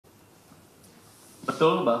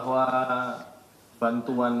Betul bahwa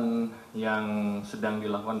bantuan yang sedang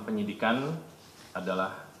dilakukan penyidikan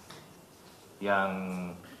adalah yang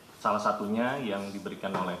salah satunya yang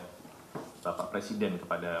diberikan oleh Bapak Presiden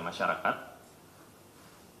kepada masyarakat.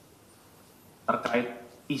 Terkait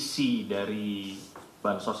isi dari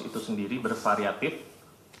bansos itu sendiri bervariatif,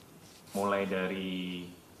 mulai dari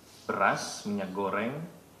beras, minyak goreng,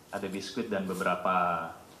 ada biskuit dan beberapa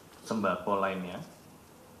sembako lainnya.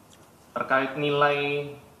 Terkait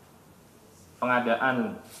nilai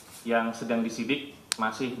pengadaan yang sedang disidik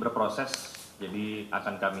masih berproses, jadi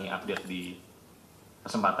akan kami update di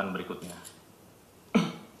kesempatan berikutnya.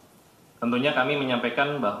 Tentunya kami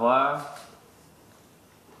menyampaikan bahwa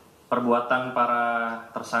perbuatan para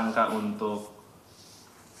tersangka untuk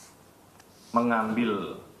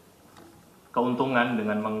mengambil keuntungan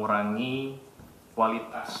dengan mengurangi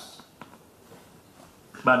kualitas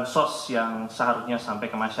bansos yang seharusnya sampai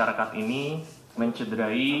ke masyarakat ini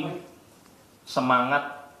mencederai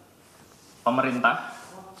semangat pemerintah,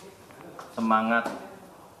 semangat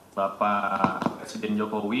Bapak Presiden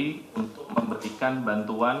Jokowi untuk memberikan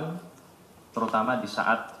bantuan terutama di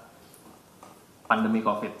saat pandemi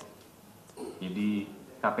COVID. Jadi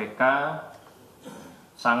KPK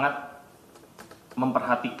sangat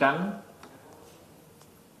memperhatikan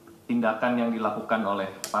tindakan yang dilakukan oleh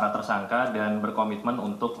para tersangka dan berkomitmen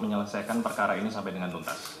untuk menyelesaikan perkara ini sampai dengan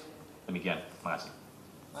tuntas. Demikian, terima kasih.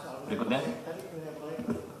 Berikutnya.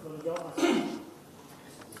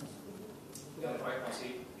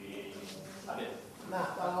 Nah,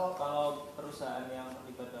 kalau perusahaan yang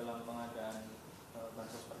terlibat dalam pengadaan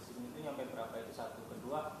Bansos Presiden itu nyampe berapa? Itu satu.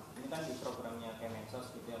 Kedua, ini kan di programnya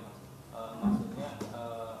Kemensos gitu ya Mas. Maksudnya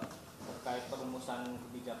terkait perumusan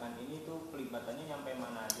kebijakan ini tuh pelibatannya nyampe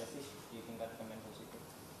mana aja sih di tingkat Kemensos itu?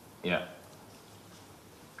 Ya,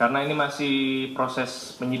 karena ini masih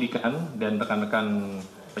proses penyidikan dan rekan-rekan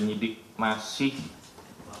penyidik masih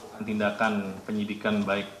melakukan tindakan penyidikan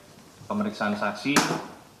baik pemeriksaan saksi,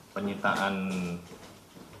 penyitaan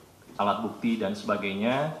alat bukti dan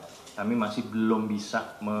sebagainya, kami masih belum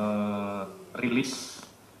bisa merilis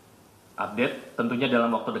update. Tentunya dalam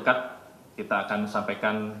waktu dekat kita akan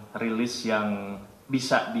sampaikan rilis yang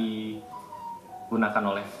bisa digunakan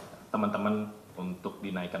oleh teman-teman untuk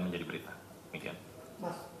dinaikkan menjadi berita. Demikian.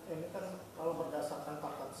 Mas, ini kan kalau berdasarkan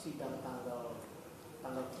fakta sidang tanggal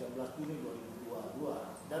 13 Juni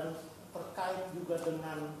 2022 dan terkait juga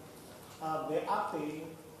dengan BAP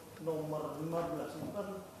nomor 15 itu kan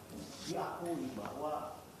diakui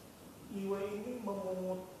bahwa IW ini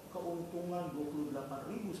memungut keuntungan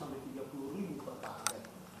 28.000 sampai 30.000 per paket.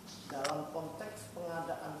 Dalam konteks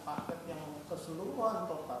pengadaan paket yang keseluruhan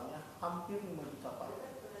totalnya hampir 5 juta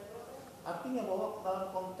paket. Artinya bahwa dalam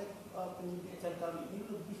konteks penyidikan kali ini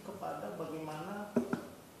lebih kepada bagaimana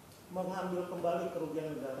mengambil kembali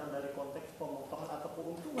kerugian negara dari konteks pemotongan atau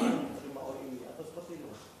keuntungan yang diterima oleh ini atau seperti itu.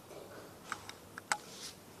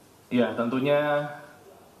 Ya, tentunya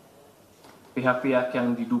pihak-pihak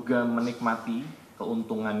yang diduga menikmati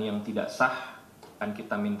keuntungan yang tidak sah akan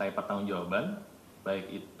kita mintai pertanggungjawaban, baik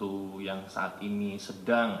itu yang saat ini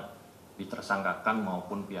sedang ditersangkakan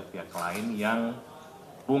maupun pihak-pihak lain yang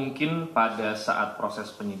mungkin pada saat proses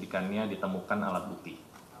penyidikannya ditemukan alat bukti.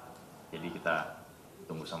 Jadi kita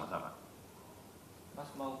tunggu sama-sama.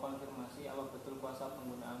 Mas mau konfirmasi apa betul kuasa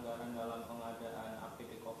pengguna anggaran dalam pengadaan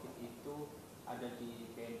APD COVID itu ada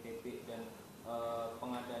di BNPB dan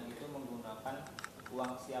pengadaan itu menggunakan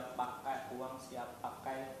uang siap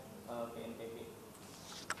pakai BNPB.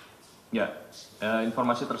 Ya,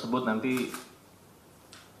 informasi tersebut nanti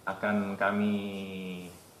akan kami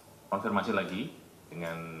konfirmasi lagi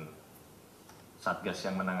dengan Satgas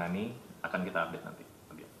yang menangani, akan kita update nanti.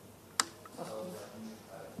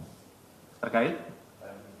 Terkait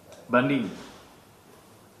banding,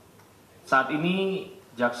 saat ini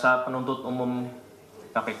Jaksa Penuntut Umum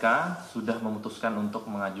KPK sudah memutuskan untuk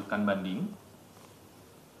mengajukan banding,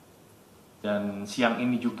 dan siang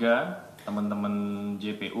ini juga teman-teman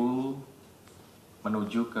JPU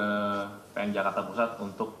menuju ke PN Jakarta Pusat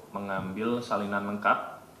untuk mengambil salinan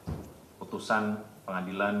lengkap putusan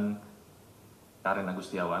pengadilan Karen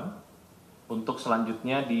Agustiawan untuk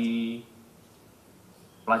selanjutnya dipelajari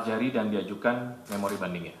dan diajukan memori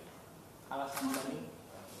bandingnya. Alasan banding?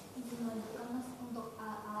 Mas, untuk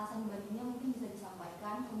alasan bandingnya mungkin bisa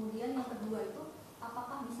disampaikan. Kemudian yang kedua itu,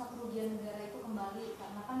 apakah bisa kerugian negara itu kembali?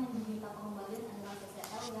 Karena kan yang diminta pengembalian adalah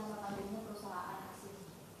sosial yang notabene perusahaan asing.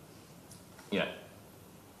 Ya,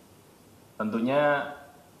 tentunya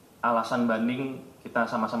alasan banding kita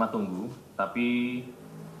sama-sama tunggu, tapi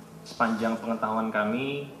sepanjang pengetahuan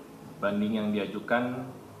kami, banding yang diajukan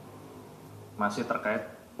masih terkait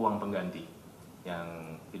uang pengganti.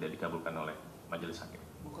 yang tidak dikabulkan oleh majelis hakim.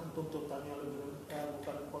 Bukan tuntutannya lebih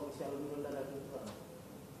bukan kondisi yang lebih rendah dari tuntutan.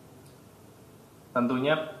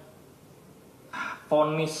 Tentunya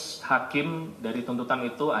vonis hakim dari tuntutan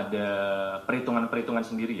itu ada perhitungan-perhitungan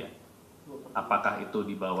sendiri ya. Apakah itu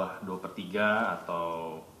di bawah 2/3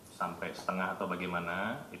 atau sampai setengah atau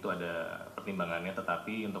bagaimana, itu ada pertimbangannya.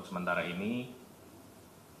 Tetapi untuk sementara ini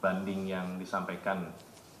banding yang disampaikan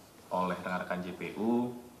oleh rekan-rekan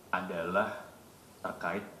JPU adalah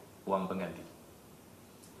terkait uang pengganti.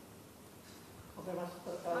 Oke Mas,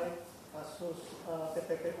 terkait kasus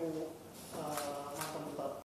TPPU mantan